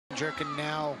jerk, and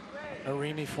now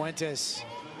Aremi Fuentes,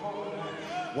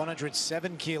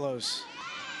 107 kilos.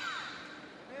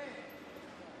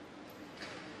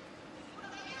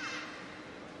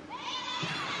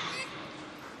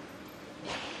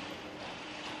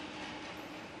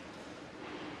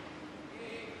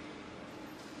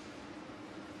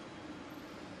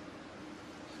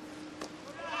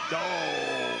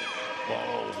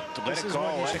 Whoa, let it go,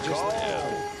 let it go.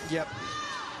 Yep.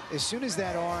 As soon as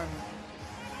that arm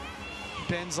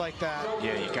bends like that.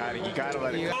 Yeah, you gotta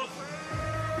let it go.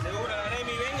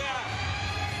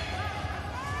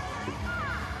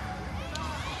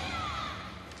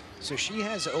 So she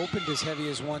has opened as heavy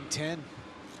as 110.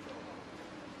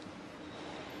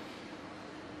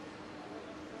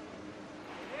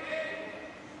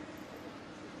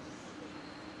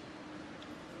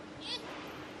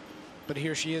 But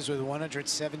here she is with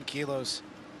 107 kilos.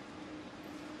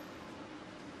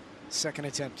 Second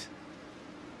attempt.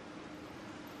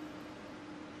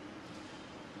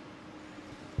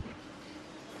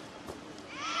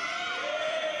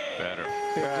 Better.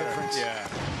 Big difference. Yeah.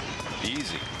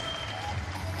 Easy.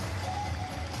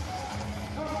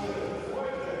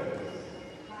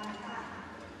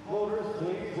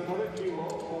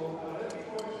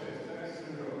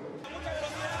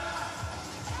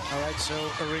 All right, so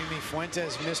Aremi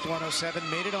Fuentes missed 107,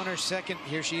 made it on her second.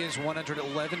 Here she is,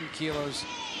 111 kilos.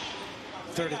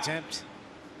 Third attempt.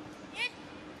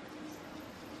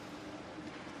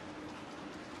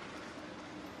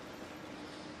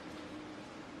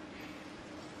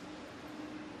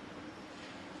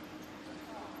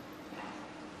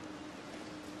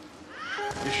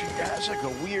 She has like a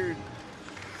weird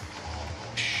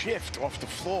shift off the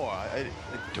floor.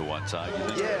 To one side, you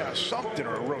think? Yeah, something,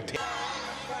 or a rotation.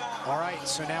 All right,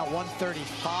 so now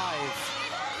 135.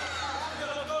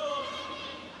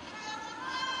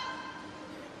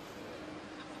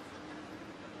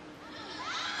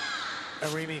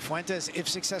 Aremi Fuentes, if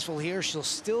successful here, she'll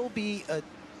still be a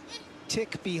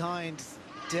tick behind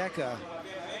Deca,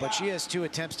 but she has 2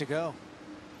 attempts to go.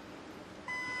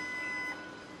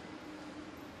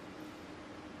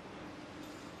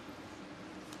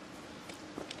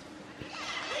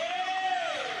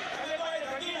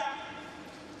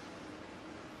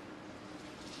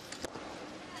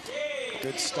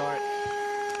 Good start.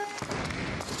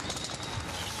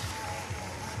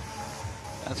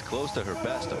 That's close to her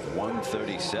best of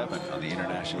 137 on the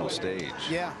international stage.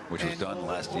 Yeah. Which was done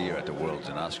last year at the Worlds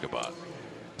in Ashgabat.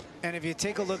 And if you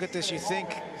take a look at this, you think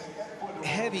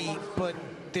heavy, but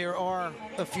there are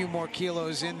a few more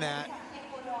kilos in that.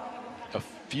 A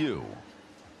few.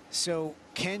 So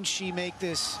can she make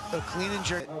this a clean and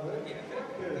jerk?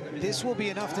 This will be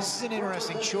enough. This is an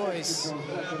interesting choice,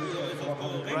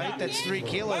 right? That's 3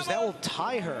 kilos. That will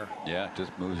tie her. Yeah,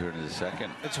 just moves her to the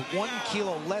second. It's 1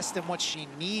 kilo less than what she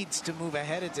needs to move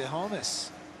ahead into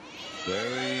Homus.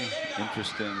 Very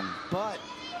interesting. But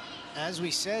as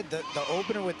we said, the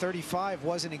opener with 35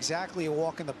 wasn't exactly a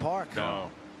walk in the park.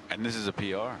 No. And this is a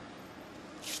PR.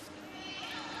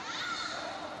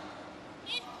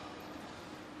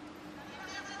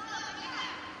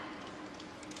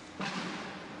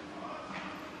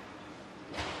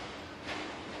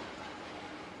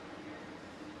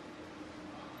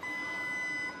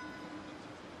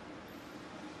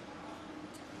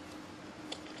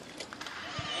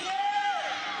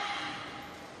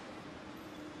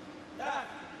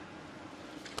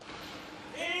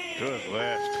 Good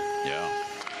lift. Yeah.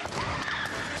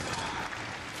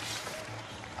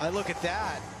 I look at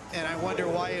that, and I wonder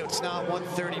why it's not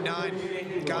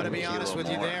 139. Got to be honest with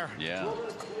you there. Yeah.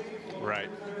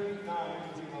 Right.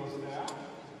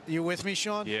 You with me,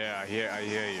 Sean? Yeah, I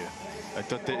hear you. I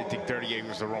think 38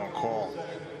 was the wrong call.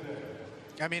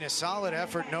 I mean, a solid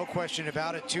effort, no question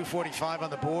about it. 245 on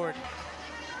the board.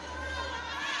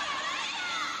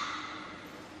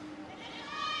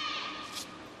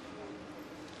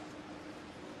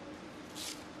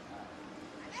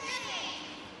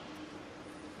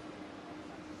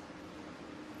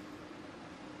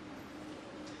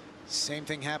 Same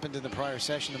thing happened in the prior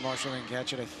session. The marshal didn't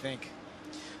catch it, I think.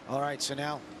 All right, so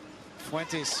now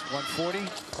Fuentes, 140?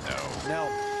 No.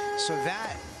 No. So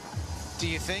that, do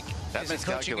you think, That is a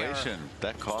coaching error? miscalculation,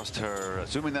 that cost her,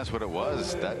 assuming that's what it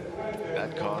was,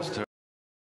 that cost her.